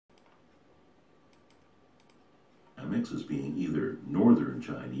ceramics as being either Northern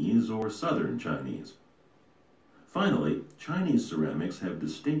Chinese or Southern Chinese. Finally, Chinese ceramics have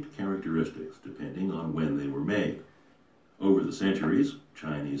distinct characteristics depending on when they were made. Over the centuries,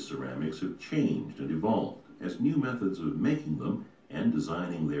 Chinese ceramics have changed and evolved as new methods of making them and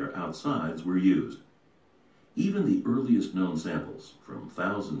designing their outsides were used. Even the earliest known samples, from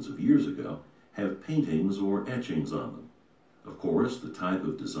thousands of years ago, have paintings or etchings on them. Of course, the type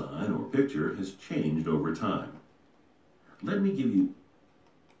of design or picture has changed over time. Let me give you...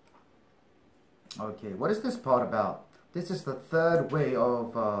 Okay, what is this part about? This is the third way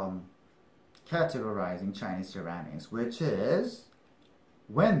of categorizing Chinese ceramics, which is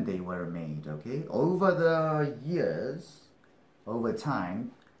when they were made, okay? Over the years, over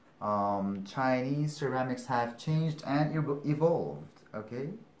time, Chinese ceramics have changed and evolved, okay?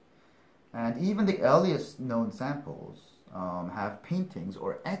 And even the earliest known samples have paintings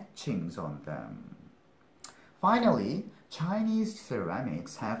or etchings on them. Finally, Chinese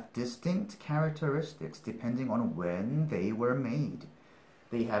ceramics have distinct characteristics depending on when they were made.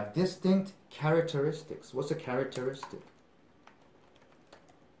 They have distinct characteristics. What's a characteristic?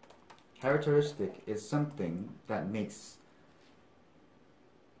 Characteristic is something that makes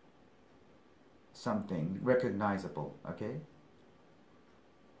something recognizable, okay?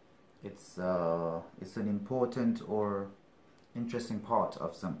 It's an important or interesting part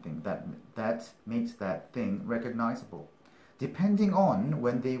of something that makes that thing recognizable, depending on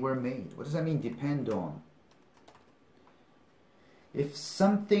when they were made. What does that mean, depend on? If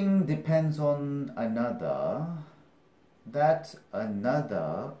something depends on another, that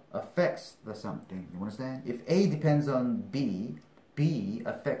another affects the something. You understand? If A depends on B, B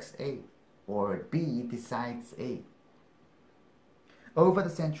affects A, or B decides A. Over the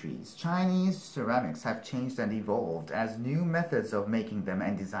centuries, Chinese ceramics have changed and evolved as new methods of making them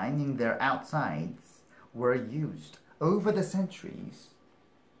and designing their outsides were used. Over the centuries.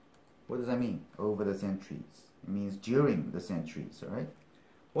 What does that mean? Over the centuries. It means during the centuries, all right?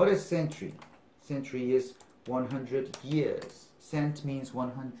 What is century? Century is 100 years. Cent means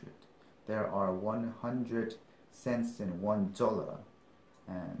 100. There are 100 cents in $1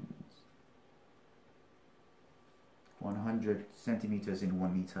 and 100 centimeters in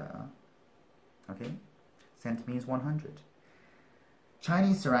 1 meter. Okay? Cent means 100.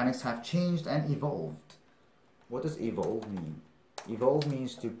 Chinese ceramics have changed and evolved. What does evolve mean? Evolve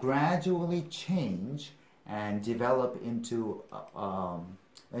means to gradually change and develop into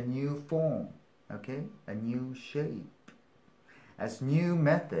a new form, okay? A new shape. As new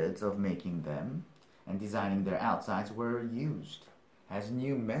methods of making them and designing their outsides were used. As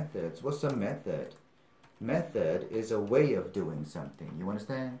new methods. What's a method? Method is a way of doing something. You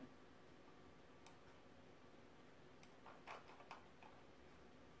understand?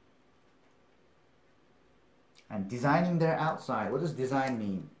 And designing their outside. What does design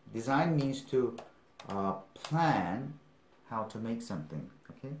mean? Design means to plan how to make something.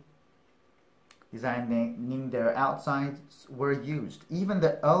 Okay? Designing their outsides were used. Even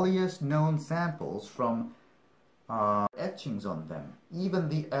the earliest known samples from etchings on them. Even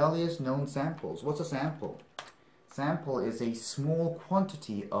the earliest known samples. What's a sample? Sample is a small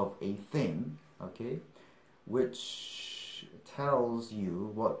quantity of a thing, okay, which tells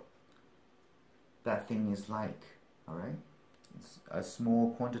you what that thing is like, all right? It's a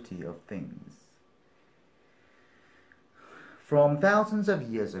small quantity of things. From thousands of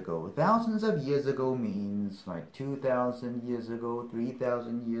years ago. Thousands of years ago means like 2,000 years ago,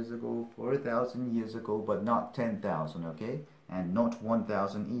 3,000 years ago, 4,000 years ago, but not 10,000, okay? And not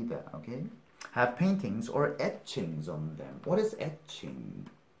 1,000 either, okay? Have paintings or etchings on them. What is etching?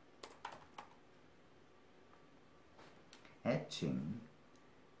 Etching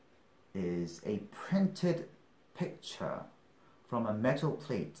is a printed picture from a metal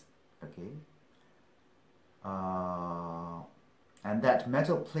plate, okay? And that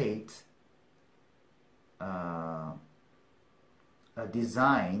metal plate, a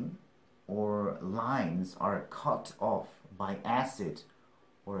design or lines are cut off by acid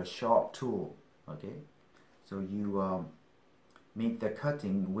or a sharp tool, okay? So you make the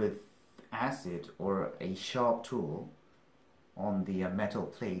cutting with acid or a sharp tool on the metal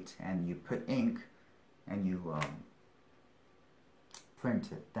plate, and you put ink and you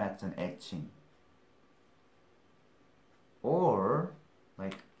print it. That's an etching. Or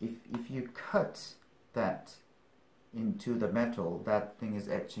like if you cut that into the metal, that thing is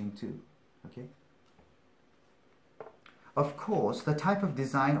etching too, okay? Of course, the type of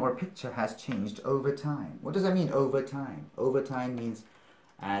design or picture has changed over time. What does that mean, over time? Over time means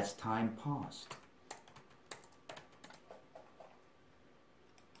as time passed.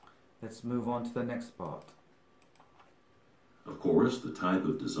 Let's move on to the next part. Of course, the type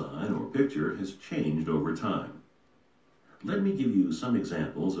of design or picture has changed over time. Let me give you some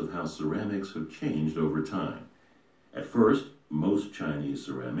examples of how ceramics have changed over time. At first, most Chinese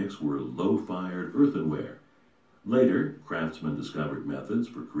ceramics were low-fired earthenware. Later, craftsmen discovered methods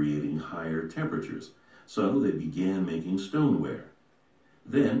for creating higher temperatures, so they began making stoneware.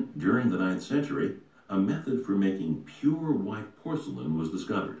 Then, during the 9th century, a method for making pure white porcelain was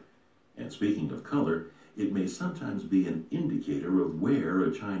discovered. And speaking of color, it may sometimes be an indicator of where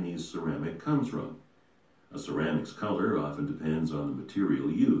a Chinese ceramic comes from. A ceramic's color often depends on the material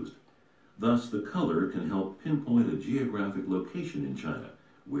used. Thus, the color can help pinpoint a geographic location in China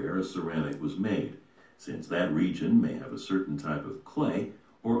where a ceramic was made, since that region may have a certain type of clay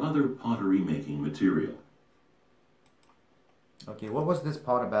or other pottery-making material. Okay, what was this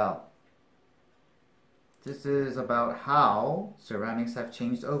part about? This is about how ceramics have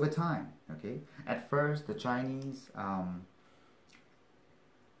changed over time. Okay, at first the Chinese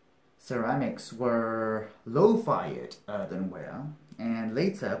ceramics were low-fired earthenware, and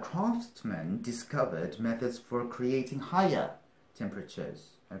later craftsmen discovered methods for creating higher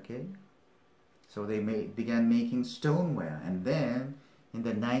temperatures. Okay, so they began making stoneware, and then in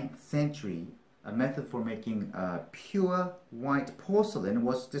the 9th century, a method for making pure white porcelain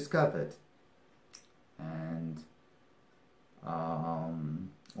was discovered. And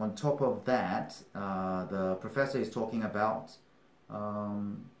on top of that, the professor is talking about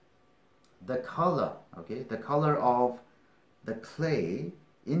the color. Okay, the color of the clay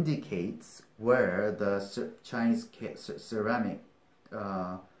indicates where the Chinese ceramic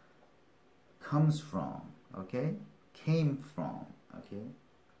comes from. Okay, came from. Okay,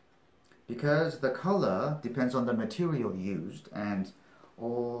 because the color depends on the material used, and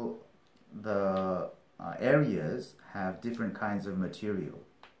all the areas have different kinds of material.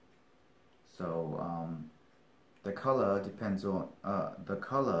 So the color depends on the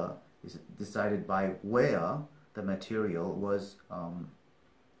color is decided by where the material was,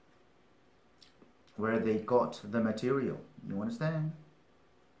 where they got the material. You understand?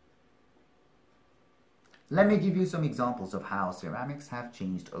 Let me give you some examples of how ceramics have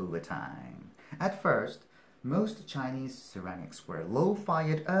changed over time. At first, most Chinese ceramics were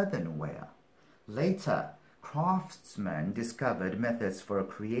low-fired earthenware. Later, craftsmen discovered methods for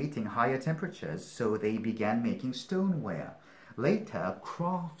creating higher temperatures, so they began making stoneware. Later,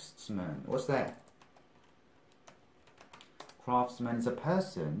 craftsman, what's that? Craftsman is a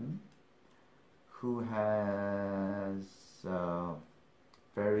person who has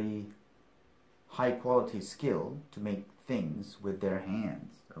very high quality skill to make things with their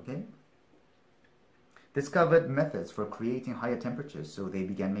hands. Okay? Discovered methods for creating higher temperatures, so they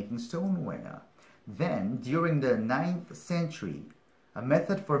began making stoneware. Then, during the 9th century, a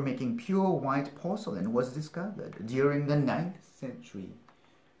method for making pure white porcelain was discovered. During the 9th century.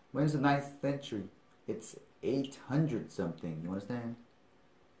 When is the 9th century? It's 800 something, you understand?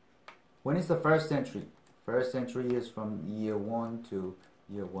 When is the 1st century? 1st century is from year 1 to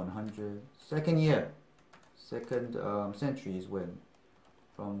year 100. Second century is when?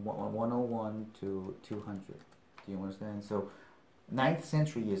 From 101 to 200. Do you understand? So 9th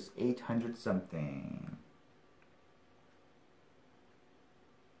century is 800 something.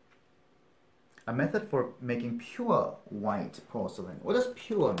 A method for making pure white porcelain. What does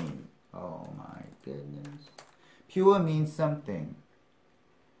pure mean? Oh my goodness. Pure means something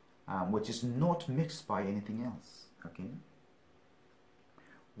which is not mixed by anything else. Okay.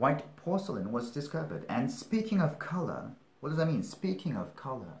 White porcelain was discovered. And speaking of color, what does that mean? Speaking of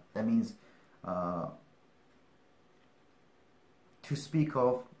color, that means to speak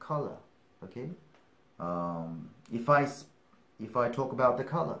of color. Okay. If I talk about the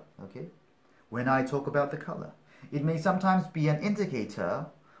color, okay. When I talk about the color, it may sometimes be an indicator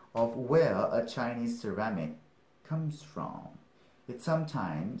of where a Chinese ceramic comes from.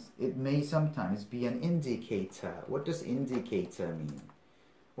 It may sometimes be an indicator. What does indicator mean?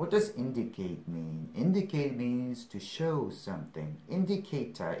 What does indicate mean? Indicate means to show something.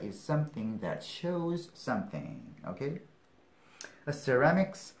 Indicator is something that shows something. Okay? A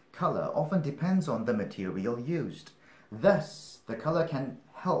ceramic's color often depends on the material used. Thus, the color can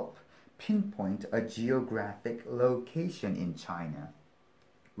help pinpoint a geographic location in China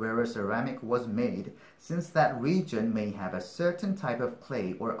where a ceramic was made, since that region may have a certain type of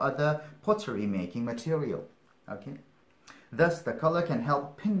clay or other pottery making material. Okay? Thus, the color can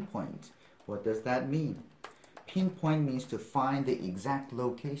help pinpoint. What does that mean? Pinpoint means to find the exact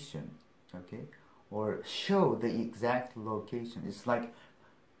location, okay? Or show the exact location. It's like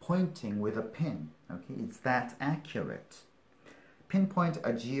pointing with a pin, okay? It's that accurate. pinpoint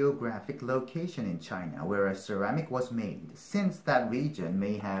a geographic location in China where a ceramic was made, since that region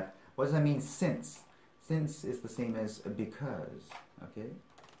may have, what does that mean, since? Since is the same as because, okay?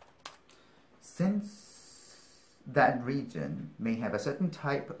 Since that region may have a certain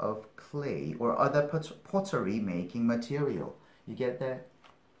type of clay or other pottery making material. You get that?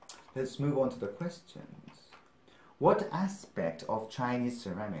 Let's move on to the questions. What aspect of Chinese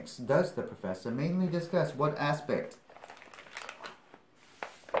ceramics does the professor mainly discuss? What aspect?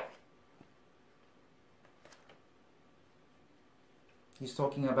 He's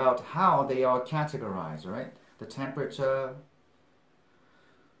talking about how they are categorized, right? The temperature,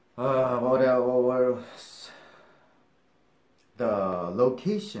 what else? The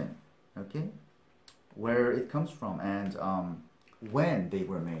location, okay? Where it comes from, and when they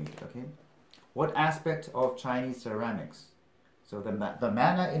were made, okay? What aspect of Chinese ceramics? So the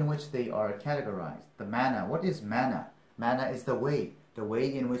manner in which they are categorized. The manner, what is manner? Manner is the way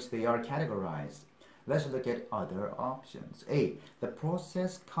in which they are categorized. Let's look at other options. A, the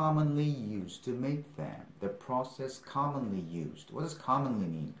process commonly used to make them. The process commonly used. What does commonly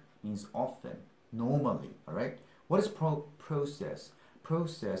mean? It means often, normally, all right? What is process?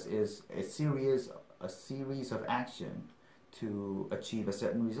 Process is a series of action to achieve a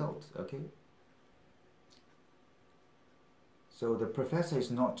certain result, okay? So the professor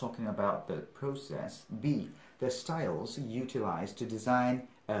is not talking about the process. B, the styles utilized to design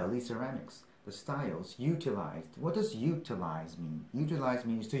early ceramics. The styles utilized. What does utilize mean? Utilize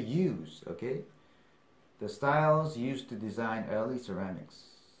means to use, okay? The styles used to design early ceramics.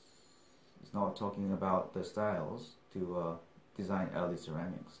 It's not talking about the styles to design early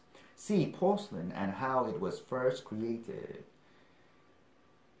ceramics. C, porcelain and how it was first created.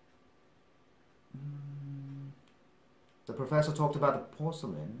 The professor talked about the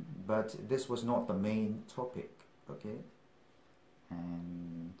porcelain, but this was not the main topic, okay?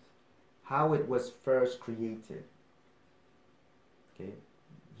 And how it was first created, okay?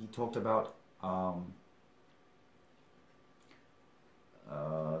 He talked about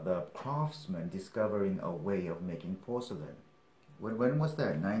the craftsman discovering a way of making porcelain. When was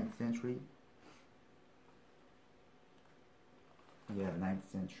that? 9th century? Yeah, 9th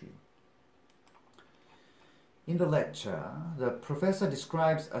century. In the lecture, the professor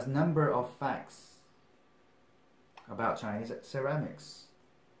describes a number of facts about Chinese ceramics.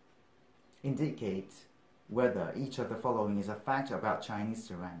 Indicate whether each of the following is a fact about Chinese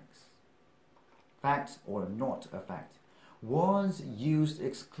ceramics. Fact or not a fact. Was used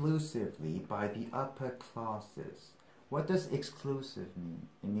exclusively by the upper classes. What does exclusive mean?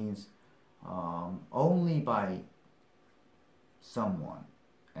 It means only by someone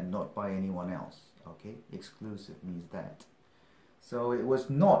and not by anyone else. Okay, exclusive means that. So it was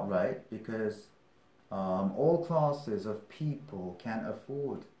not, right? Because all classes of people can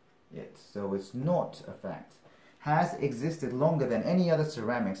afford it. So it's not a fact. Has existed longer than any other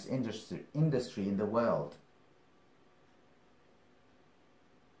ceramics industry in the world.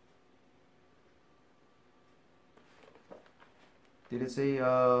 Did it say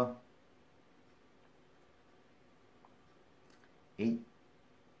 8?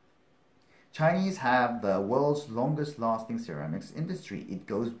 Chinese have the world's longest lasting ceramics industry. It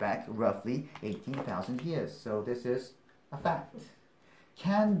goes back roughly 18,000 years. So this is a fact.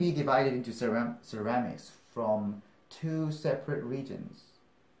 Can be divided into ceramics from 2 separate regions.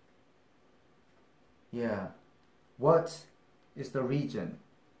 Yeah. What is the region?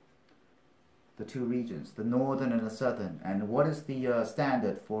 The 2 regions, the northern and the southern. And what is the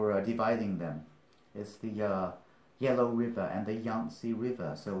standard for dividing them? It's the Yellow River and the Yangtze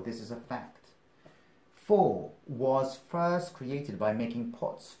River. So this is a fact. 4 was first created by making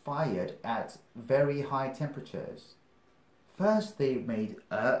pots fired at very high temperatures. First they made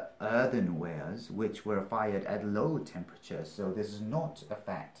earthenwares which were fired at low temperatures. So this is not a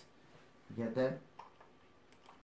fact. You get that?